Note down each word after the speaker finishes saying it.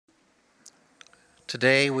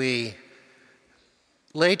Today we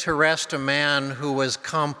lay to rest a man who was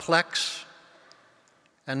complex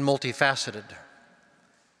and multifaceted.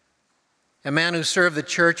 A man who served the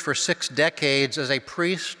church for 6 decades as a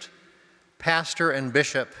priest, pastor, and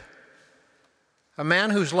bishop. A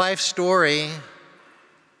man whose life story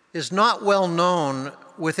is not well known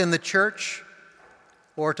within the church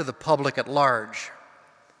or to the public at large.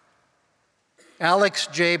 Alex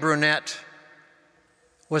J. Brunette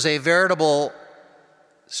was a veritable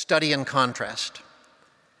study in contrast,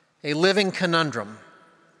 a living conundrum,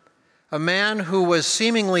 a man who was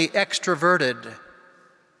seemingly extroverted,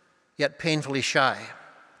 yet painfully shy,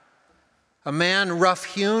 a man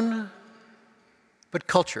rough-hewn but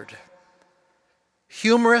cultured,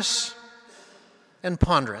 humorous and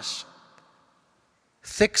ponderous,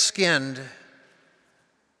 thick-skinned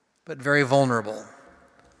but very vulnerable,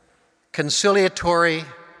 conciliatory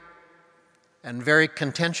and very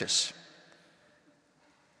contentious,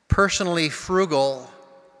 personally frugal,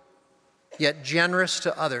 yet generous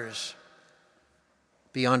to others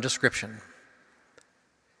beyond description.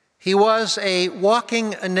 He was a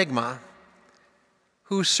walking enigma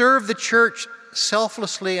who served the church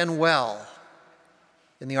selflessly and well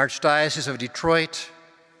in the Archdiocese of Detroit,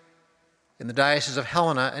 in the Diocese of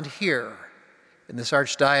Helena, and here in this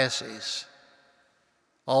Archdiocese,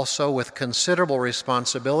 also with considerable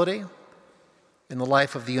responsibility in the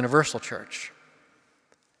life of the Universal Church.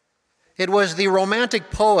 It was the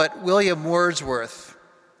Romantic poet William Wordsworth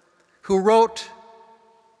who wrote,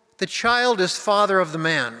 "The child is father of the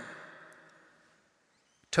man."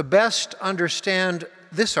 To best understand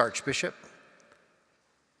this Archbishop,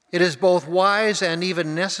 it is both wise and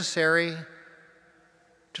even necessary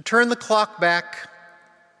to turn the clock back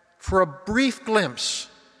for a brief glimpse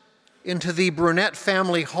into the Brunette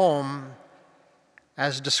family home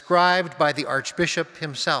as described by the Archbishop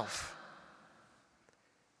himself.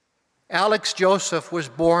 Alex Joseph was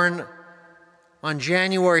born on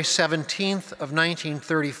January 17th of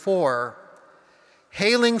 1934,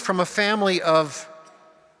 hailing from a family of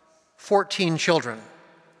 14 children,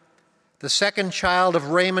 the second child of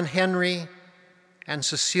Raymond Henry and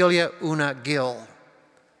Cecilia Una Gill.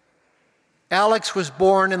 Alex was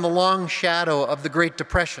born in the long shadow of the Great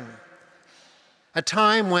Depression, a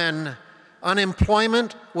time when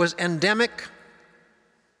unemployment was endemic,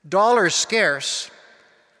 dollars scarce,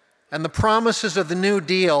 and the promises of the New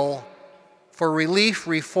Deal for relief,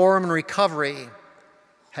 reform, and recovery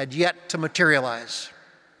had yet to materialize.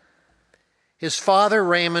 His father,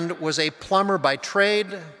 Raymond, was a plumber by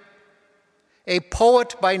trade, a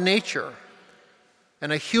poet by nature,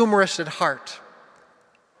 and a humorist at heart.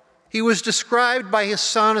 He was described by his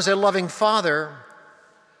son as a loving father,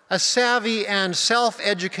 a savvy and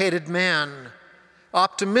self-educated man,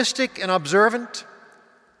 optimistic and observant,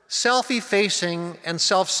 self-effacing and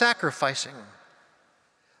self-sacrificing,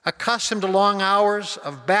 accustomed to long hours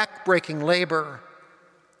of back-breaking labor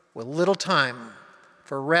with little time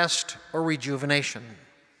for rest or rejuvenation.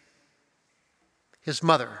 His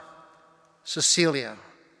mother, Cecilia,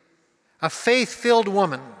 a faith-filled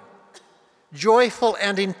woman, joyful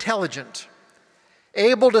and intelligent,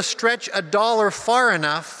 able to stretch a dollar far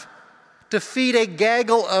enough to feed a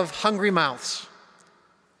gaggle of hungry mouths.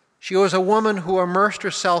 She was a woman who immersed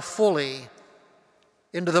herself fully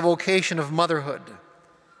into the vocation of motherhood,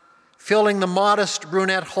 filling the modest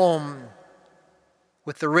Brunette home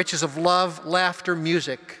with the riches of love, laughter,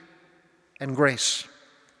 music, and grace.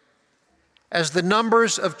 As the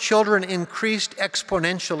numbers of children increased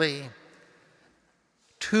exponentially,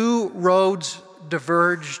 2 roads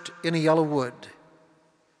diverged in a yellow wood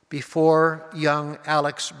before young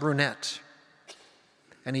Alex Brunette,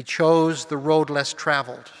 and he chose the road less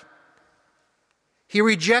traveled. He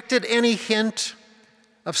rejected any hint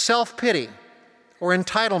of self-pity or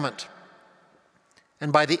entitlement,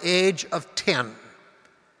 and by the age of 10,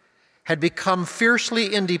 had become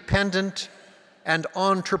fiercely independent and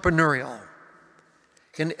entrepreneurial.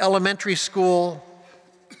 In elementary school,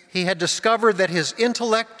 he had discovered that his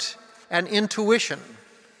intellect and intuition,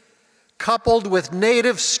 coupled with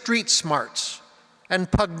native street smarts and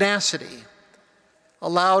pugnacity,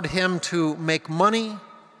 allowed him to make money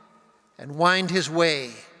and wind his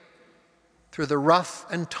way through the rough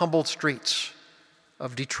and tumbled streets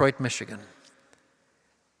of Detroit, Michigan.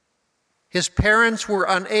 His parents were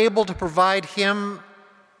unable to provide him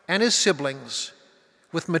and his siblings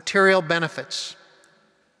with material benefits,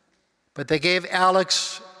 but they gave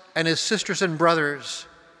Alex and his sisters and brothers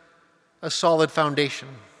a solid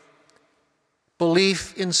foundation: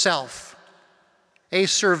 belief in self, a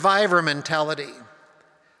survivor mentality,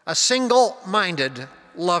 a single-minded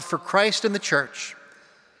love for Christ and the church,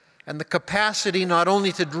 and the capacity not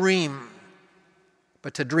only to dream,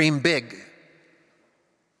 but to dream big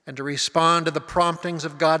and to respond to the promptings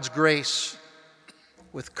of God's grace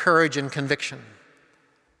with courage and conviction.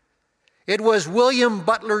 It was William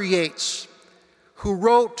Butler Yeats who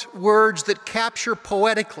wrote words that capture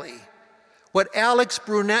poetically what Alex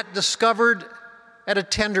Brunette discovered at a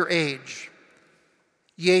tender age.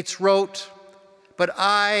 Yeats wrote, "But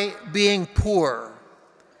I, being poor,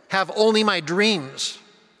 have only my dreams.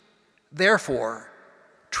 Therefore,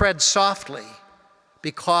 tread softly,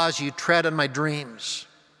 because you tread on my dreams."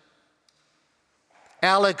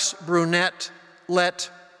 Alex Brunette let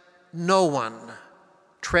no one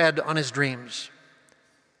tread on his dreams.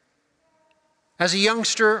 As a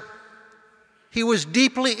youngster, he was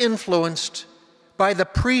deeply influenced by the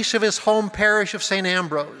priest of his home parish of St.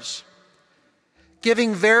 Ambrose,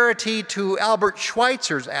 giving verity to Albert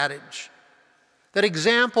Schweitzer's adage that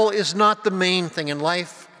example is not the main thing in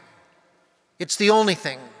life, it's the only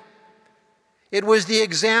thing. It was the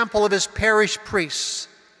example of his parish priests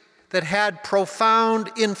that had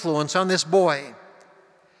profound influence on this boy.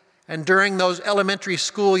 And during those elementary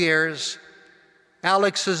school years,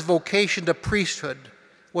 Alex's vocation to priesthood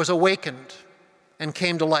was awakened and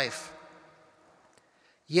came to life.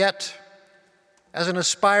 Yet, as an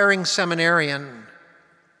aspiring seminarian,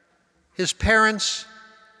 his parents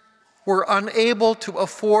were unable to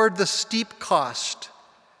afford the steep cost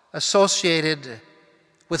associated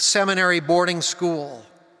with seminary boarding school,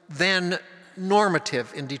 then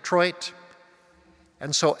normative in Detroit,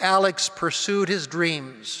 and so Alex pursued his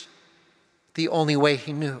dreams the only way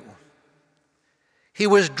he knew. He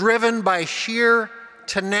was driven by sheer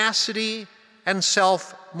tenacity and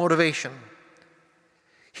self-motivation.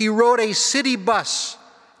 He rode a city bus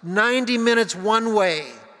 90 minutes one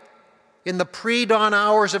way in the pre-dawn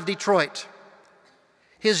hours of Detroit.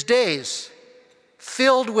 His days,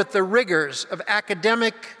 filled with the rigors of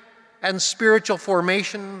academic and spiritual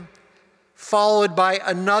formation, followed by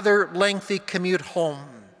another lengthy commute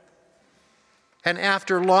home. And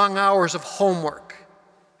after long hours of homework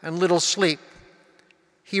and little sleep,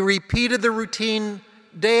 he repeated the routine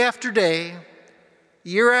day after day,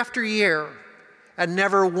 year after year, and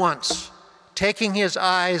never once taking his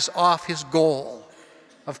eyes off his goal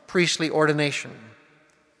of priestly ordination.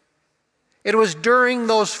 It was during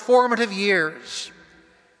those formative years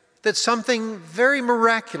that something very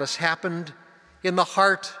miraculous happened in the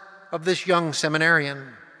heart of this young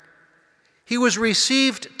seminarian. He was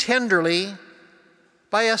received tenderly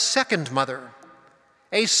by a second mother,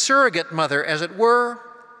 a surrogate mother, as it were,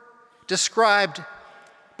 described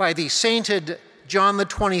by the sainted John the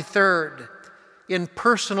 23rd in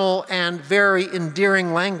personal and very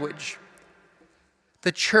endearing language.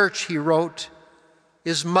 The church, he wrote,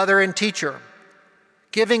 is mother and teacher,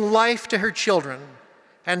 giving life to her children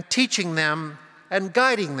and teaching them and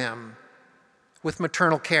guiding them with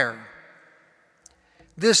maternal care.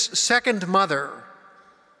 This second mother,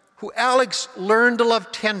 who Alex learned to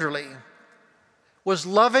love tenderly, was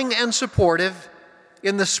loving and supportive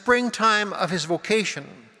in the springtime of his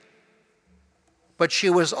vocation, but she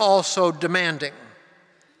was also demanding,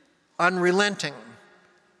 unrelenting,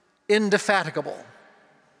 indefatigable.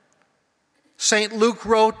 St. Luke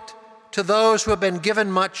wrote, "To those who have been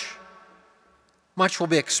given much, much will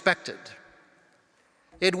be expected."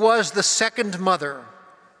 It was the second mother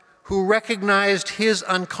who recognized his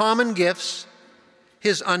uncommon gifts,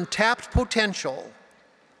 his untapped potential,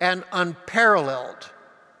 and unparalleled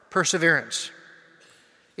perseverance.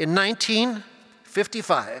 In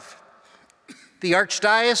 1955, the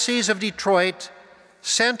Archdiocese of Detroit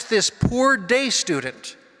sent this poor day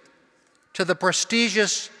student to the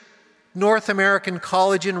prestigious North American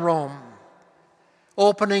College in Rome,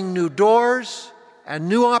 opening new doors and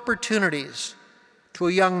new opportunities to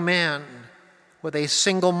a young man with a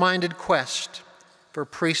single-minded quest for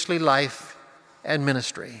priestly life and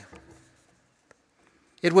ministry.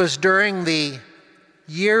 It was during the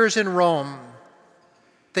years in Rome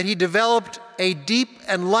that he developed a deep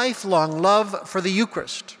and lifelong love for the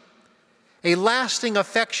Eucharist, a lasting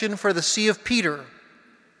affection for the See of Peter,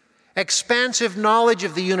 expansive knowledge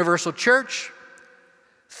of the universal church,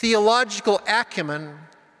 theological acumen,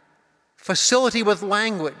 facility with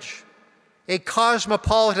language, a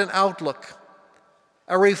cosmopolitan outlook,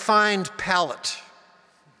 a refined palate,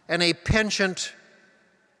 and a penchant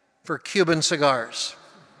for Cuban cigars.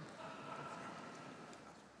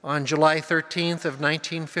 On July 13th of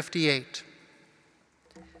 1958,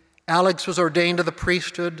 Alex was ordained to the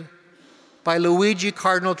priesthood by Luigi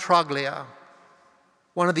Cardinal Troglia,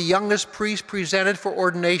 one of the youngest priests presented for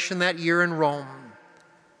ordination that year in Rome.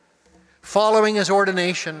 Following his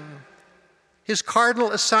ordination, His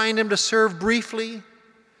cardinal assigned him to serve briefly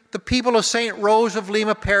the people of St. Rose of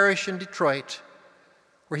Lima Parish in Detroit,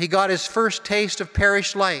 where he got his first taste of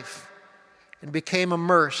parish life and became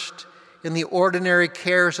immersed in the ordinary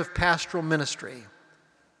cares of pastoral ministry.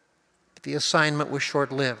 But the assignment was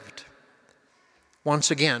short-lived.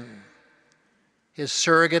 Once again, his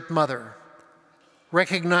surrogate mother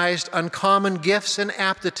recognized uncommon gifts and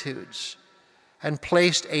aptitudes and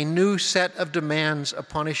placed a new set of demands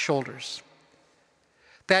upon his shoulders.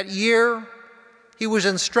 That year, he was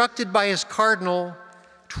instructed by his cardinal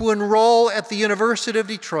to enroll at the University of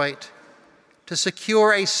Detroit to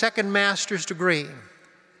secure a second master's degree,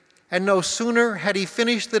 and no sooner had he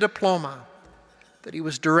finished the diploma that he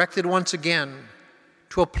was directed once again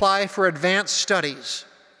to apply for advanced studies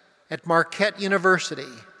at Marquette University,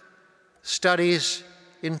 studies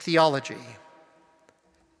in theology.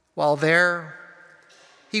 While there,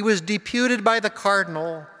 he was deputed by the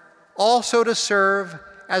cardinal also to serve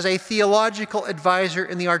as a theological advisor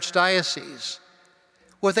in the archdiocese,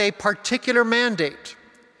 with a particular mandate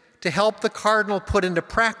to help the cardinal put into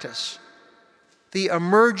practice the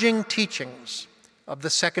emerging teachings of the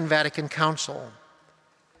Second Vatican Council.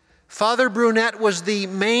 Father Brunet was the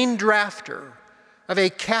main drafter of a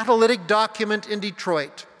catalytic document in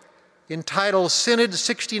Detroit entitled Synod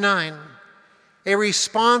 69, a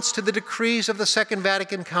response to the decrees of the Second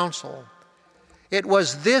Vatican Council. It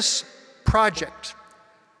was this project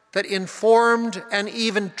that informed and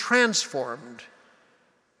even transformed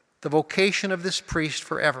the vocation of this priest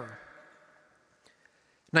forever.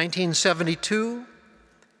 1972,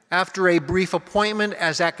 after a brief appointment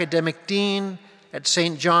as academic dean at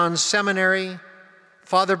St. John's Seminary,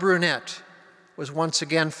 Father Brunet was once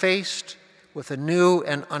again faced with a new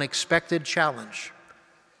and unexpected challenge.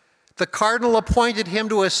 The cardinal appointed him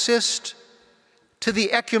to assist to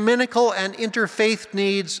the ecumenical and interfaith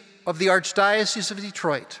needs of the Archdiocese of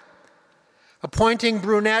Detroit, appointing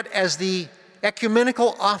Brunet as the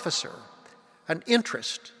ecumenical officer, an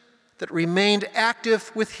interest that remained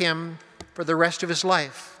active with him for the rest of his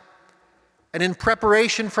life. And in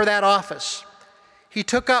preparation for that office, he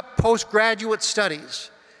took up postgraduate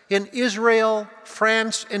studies in Israel,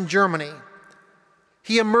 France, and Germany.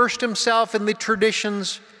 He immersed himself in the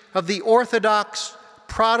traditions of the Orthodox,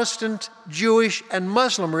 Protestant, Jewish, and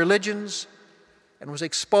Muslim religions, and was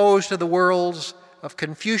exposed to the worlds of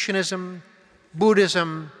Confucianism,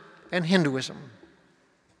 Buddhism, and Hinduism.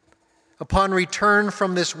 Upon return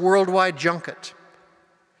from this worldwide junket,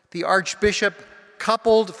 the Archbishop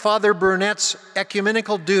coupled Father Brunet's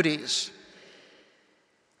ecumenical duties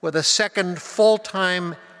with a second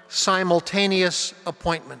full-time simultaneous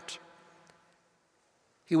appointment.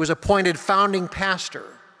 He was appointed founding pastor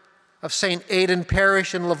of St. Aidan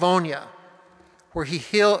Parish in Livonia, where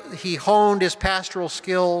he honed his pastoral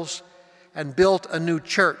skills and built a new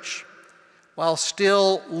church, while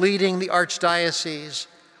still leading the Archdiocese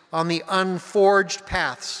on the unforged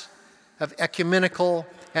paths of ecumenical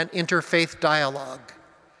and interfaith dialogue.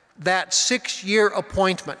 That 6-year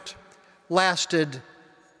appointment lasted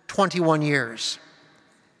 21 years.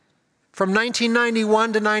 From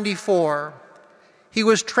 1991 to 94, he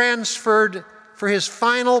was transferred for his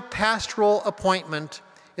final pastoral appointment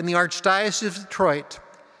in the Archdiocese of Detroit,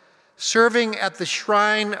 serving at the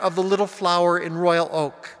Shrine of the Little Flower in Royal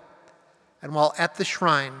Oak. And while at the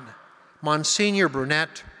shrine, Monsignor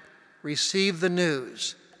Brunet received the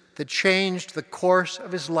news that changed the course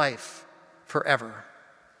of his life forever.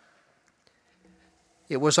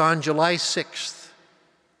 It was on July 6th,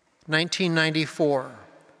 1994,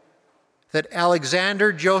 that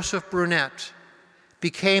Alexander Joseph Brunet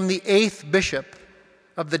became the 8th bishop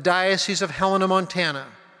of the Diocese of Helena, Montana,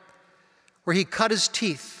 where he cut his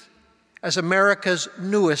teeth as America's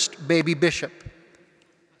newest baby bishop.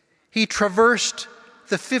 He traversed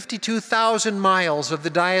the 52,000 miles of the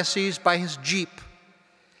diocese by his Jeep,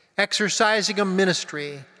 exercising a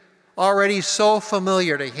ministry already so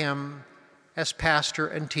familiar to him as pastor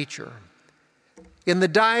and teacher. In the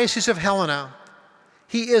Diocese of Helena,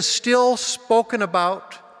 he is still spoken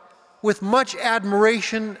about with much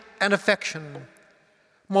admiration and affection,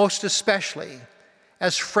 most especially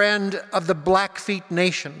as friend of the Blackfeet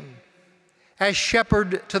Nation, as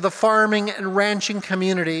shepherd to the farming and ranching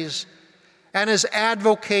communities, and as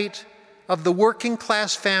advocate of the working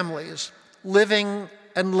class families living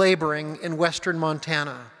and laboring in western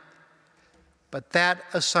Montana. But that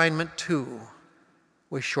assignment, too,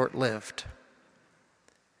 was short-lived.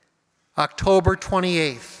 October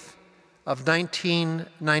 28th of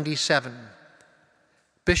 1997,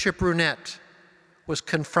 Bishop Brunet was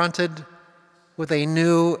confronted with a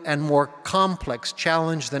new and more complex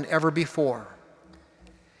challenge than ever before.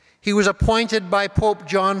 He was appointed by Pope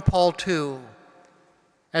John Paul II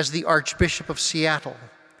as the Archbishop of Seattle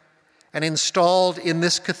and installed in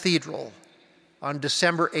this cathedral on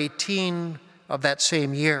December 18 of that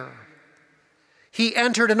same year. He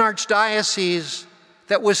entered an archdiocese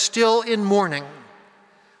that was still in mourning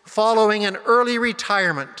following an early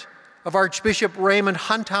retirement of Archbishop Raymond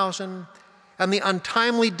Hunthausen and the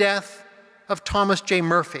untimely death of Thomas J.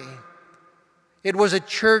 Murphy. It was a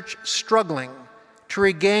church struggling to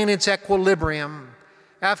regain its equilibrium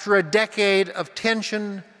after a decade of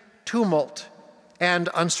tension, tumult, and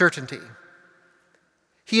uncertainty.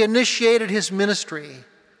 He initiated his ministry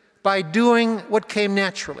by doing what came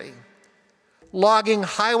naturally, logging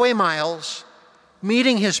highway miles,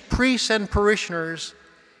 meeting his priests and parishioners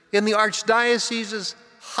in the archdiocese's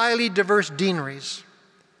highly diverse deaneries.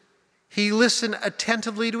 He listened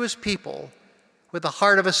attentively to his people with the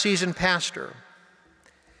heart of a seasoned pastor.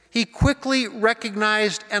 He quickly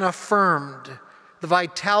recognized and affirmed the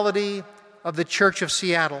vitality of the Church of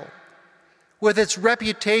Seattle, with its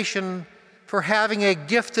reputation for having a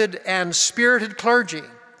gifted and spirited clergy,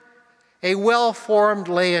 a well-formed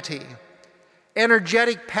laity,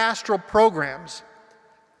 energetic pastoral programs,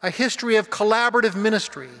 a history of collaborative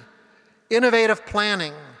ministry, innovative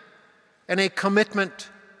planning, and a commitment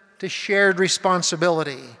to shared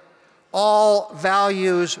responsibility, all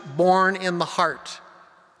values born in the heart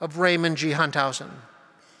of Raymond G. Hunthausen.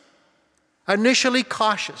 Initially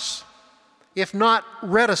cautious, if not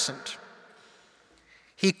reticent,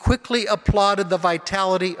 he quickly applauded the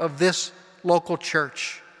vitality of this local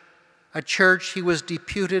church, a church he was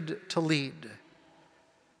deputed to lead.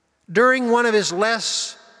 During one of his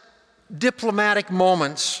less diplomatic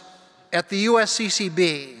moments at the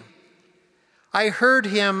USCCB, I heard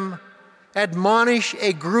him admonish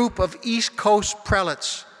a group of East Coast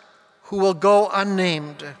prelates who will go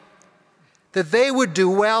unnamed that they would do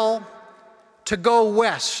well to go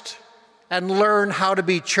west and learn how to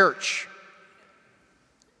be church.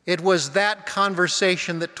 It was that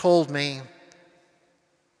conversation that told me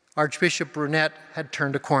Archbishop Brunette had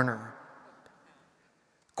turned a corner.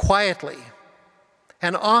 Quietly,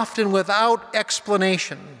 and often without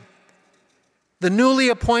explanation, the newly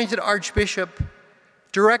appointed Archbishop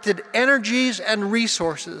directed energies and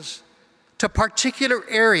resources to particular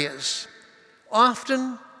areas,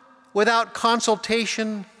 often without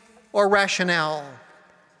consultation or rationale,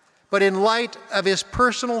 but in light of his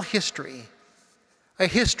personal history, a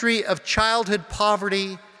history of childhood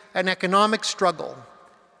poverty and economic struggle,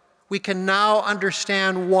 we can now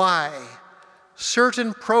understand why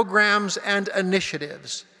certain programs and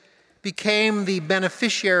initiatives became the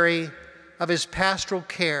beneficiary of his pastoral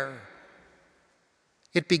care.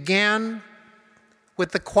 It began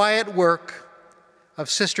with the quiet work of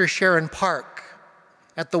Sister Sharon Park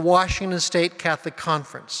at the Washington State Catholic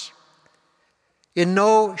Conference. In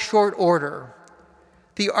no short order,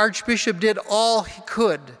 the Archbishop did all he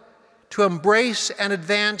could to embrace and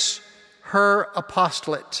advance her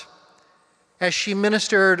apostolate as she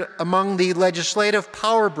ministered among the legislative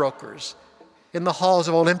power brokers in the halls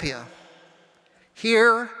of Olympia.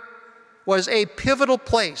 Here was a pivotal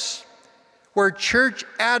place where church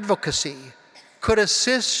advocacy could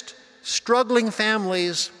assist struggling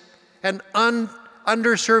families and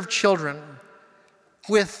underserved children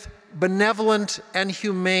with benevolent and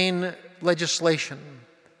humane legislation.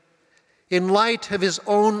 In light of his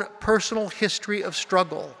own personal history of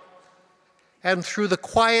struggle, and through the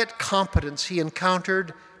quiet competence he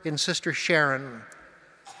encountered in Sister Sharon,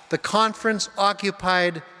 the conference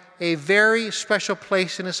occupied a very special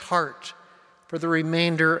place in his heart for the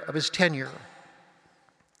remainder of his tenure.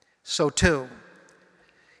 So too,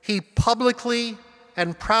 he publicly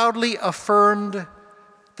and proudly affirmed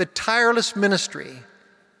the tireless ministry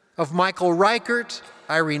of Michael Reichert,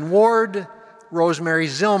 Irene Ward, Rosemary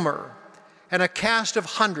Zilmer, and a cast of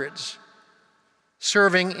hundreds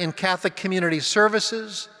serving in Catholic Community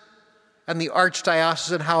Services and the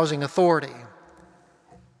Archdiocesan Housing Authority.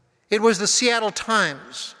 It was the Seattle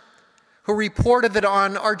Times who reported that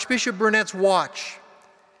on Archbishop Brunette's watch,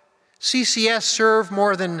 CCS served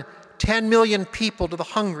more than 10 million people to the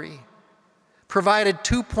hungry, provided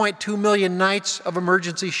 2.2 million nights of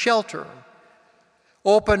emergency shelter,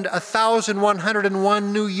 opened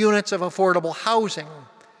 1,101 new units of affordable housing,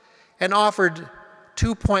 and offered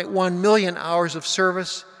 2.1 million hours of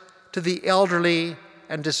service to the elderly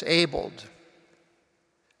and disabled.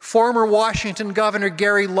 Former Washington Governor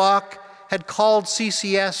Gary Locke had called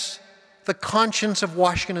CCS the conscience of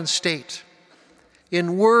Washington State.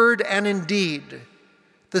 In word and in deed,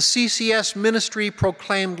 the CCS ministry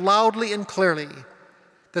proclaimed loudly and clearly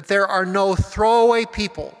that there are no throwaway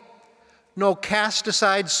people, no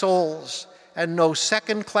cast-aside souls, and no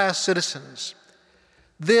second-class citizens.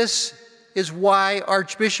 This is why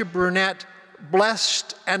Archbishop Burnett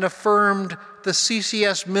blessed and affirmed the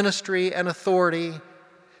CCS ministry and authority,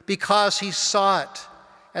 because he saw it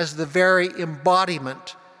as the very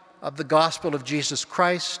embodiment of the gospel of Jesus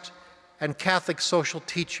Christ and Catholic social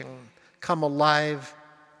teaching come alive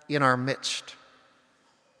in our midst.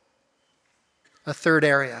 A third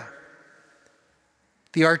area.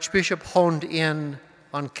 The Archbishop honed in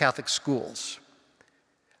on Catholic schools,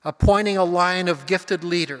 appointing a line of gifted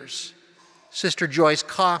leaders, Sister Joyce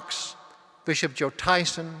Cox, Bishop Joe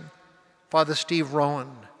Tyson, Father Steve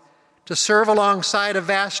Rowan, to serve alongside a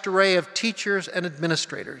vast array of teachers and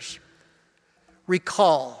administrators.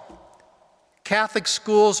 Recall, Catholic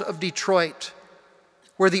schools of Detroit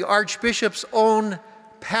were the Archbishop's own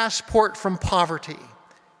passport from poverty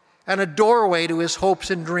and a doorway to his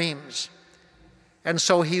hopes and dreams. And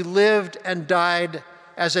so he lived and died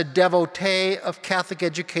as a devotee of Catholic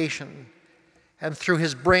education, and through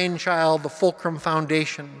his brainchild, the Fulcrum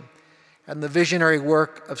Foundation, and the visionary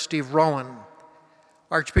work of Steve Rowan,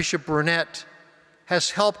 Archbishop Burnett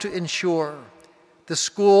has helped to ensure the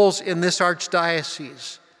schools in this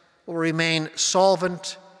archdiocese will remain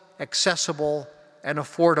solvent, accessible, and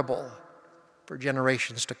affordable for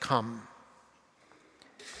generations to come.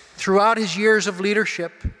 Throughout his years of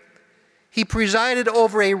leadership, he presided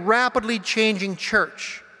over a rapidly changing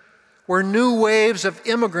church where new waves of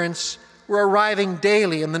immigrants were arriving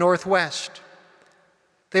daily in the Northwest.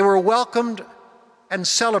 They were welcomed and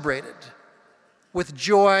celebrated with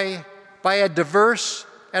joy by a diverse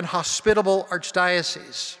and hospitable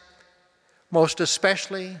archdiocese, most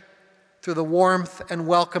especially through the warmth and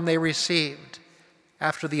welcome they received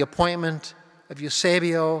after the appointment of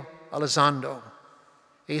Eusebio Elizondo,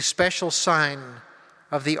 a special sign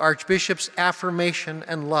of the Archbishop's affirmation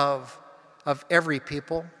and love of every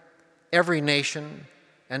people, every nation,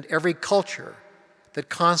 and every culture that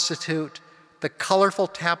constitute the colorful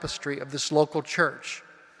tapestry of this local church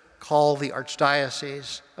called the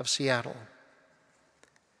Archdiocese of Seattle.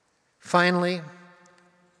 Finally,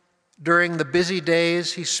 during the busy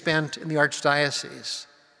days he spent in the Archdiocese,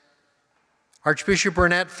 Archbishop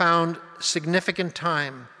Burnett found significant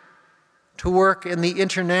time to work in the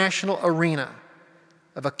international arena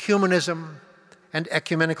of ecumenism and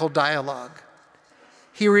ecumenical dialogue.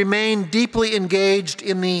 He remained deeply engaged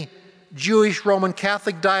in the Jewish Roman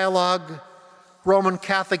Catholic dialogue, Roman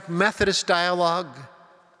Catholic Methodist dialogue,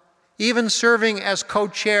 even serving as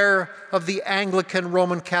co-chair of the Anglican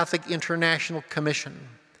Roman Catholic International Commission.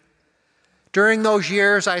 During those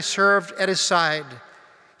years I served at his side,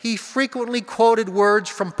 he frequently quoted words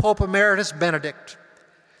from Pope Emeritus Benedict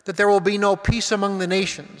that there will be no peace among the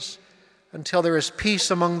nations until there is peace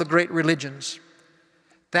among the great religions.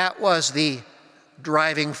 That was the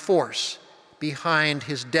driving force behind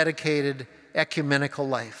his dedicated ecumenical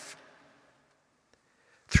life.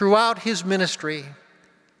 Throughout his ministry,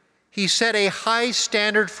 he set a high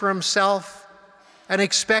standard for himself and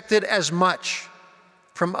expected as much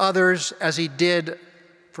from others as he did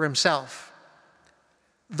for himself.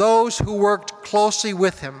 Those who worked closely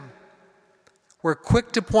with him were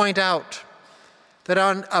quick to point out that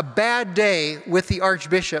on a bad day with the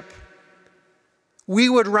Archbishop, we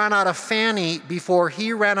would run out of Fanny before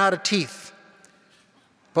he ran out of teeth.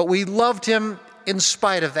 But we loved him in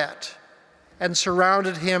spite of that and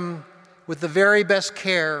surrounded him with the very best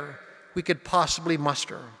care we could possibly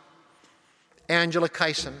muster. Angela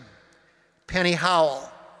Kyson, Penny Howell,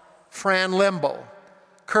 Fran Lembo,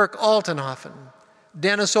 Kirk Altenhofen,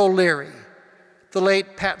 Dennis O'Leary, the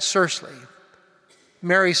late Pat Sursley,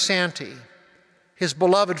 Mary Santee, his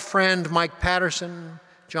beloved friend Mike Patterson,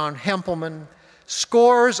 John Hempelman,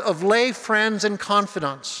 scores of lay friends and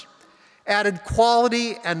confidants added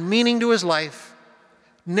quality and meaning to his life,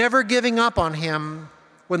 never giving up on him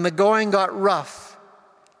when the going got rough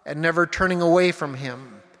and never turning away from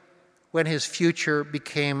him when his future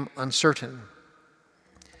became uncertain.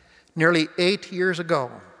 Nearly 8 years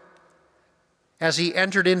ago, as he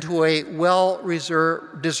entered into a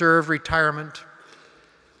well-deserved retirement,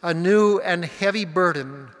 a new and heavy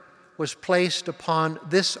burden was placed upon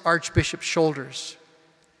this Archbishop's shoulders.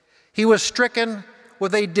 He was stricken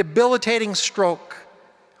with a debilitating stroke,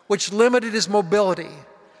 which limited his mobility,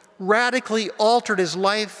 radically altered his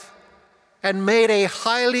life, and made a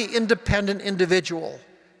highly independent individual,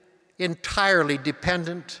 entirely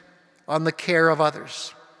dependent on the care of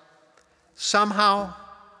others. Somehow,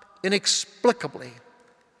 inexplicably,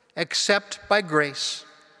 except by grace,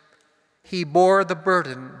 he bore the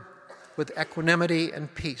burden with equanimity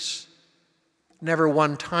and peace, never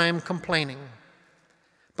one time complaining,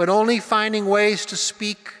 but only finding ways to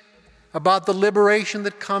speak about the liberation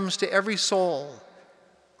that comes to every soul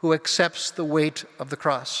who accepts the weight of the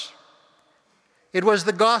cross. It was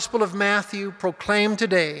the Gospel of Matthew proclaimed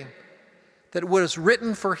today that was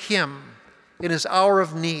written for him in his hour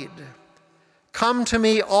of need. Come to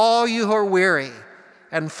me, all you who are weary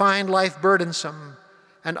and find life burdensome,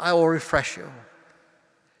 and I will refresh you.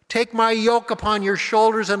 Take my yoke upon your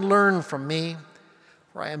shoulders and learn from me,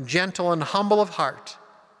 for I am gentle and humble of heart.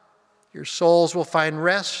 Your souls will find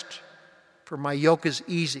rest, for my yoke is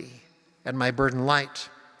easy and my burden light.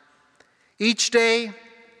 Each day,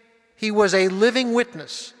 he was a living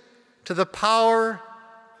witness to the power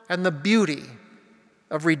and the beauty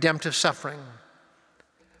of redemptive suffering.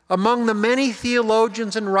 Among the many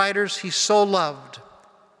theologians and writers he so loved,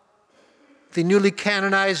 the newly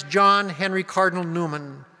canonized John Henry Cardinal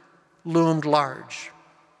Newman loomed large.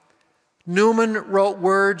 Newman wrote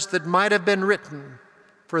words that might have been written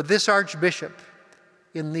for this archbishop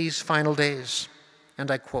in these final days,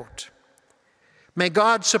 and I quote, "May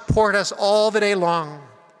God support us all the day long,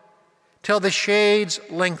 till the shades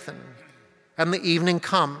lengthen and the evening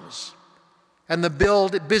comes, and the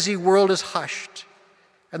busy world is hushed,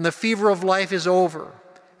 and the fever of life is over,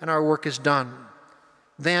 and our work is done.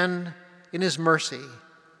 Then, in his mercy,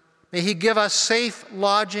 may he give us safe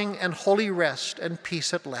lodging and holy rest and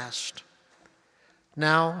peace at last.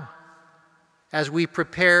 Now, as we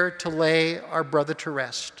prepare to lay our brother to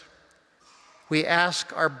rest, we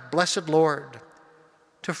ask our blessed Lord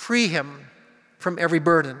to free him from every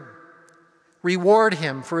burden, reward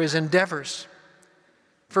him for his endeavors,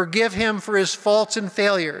 forgive him for his faults and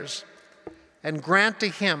failures, and grant to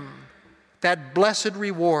him that blessed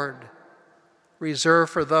reward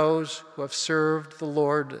reserved for those who have served the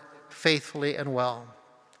Lord faithfully and well.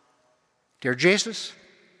 Dear Jesus,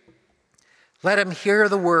 let him hear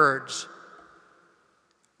the words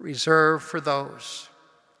reserved for those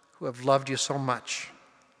who have loved you so much.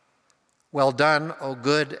 Well done, O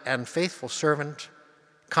good and faithful servant.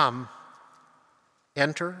 Come,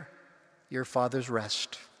 enter your Father's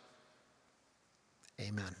rest.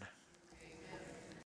 Amen.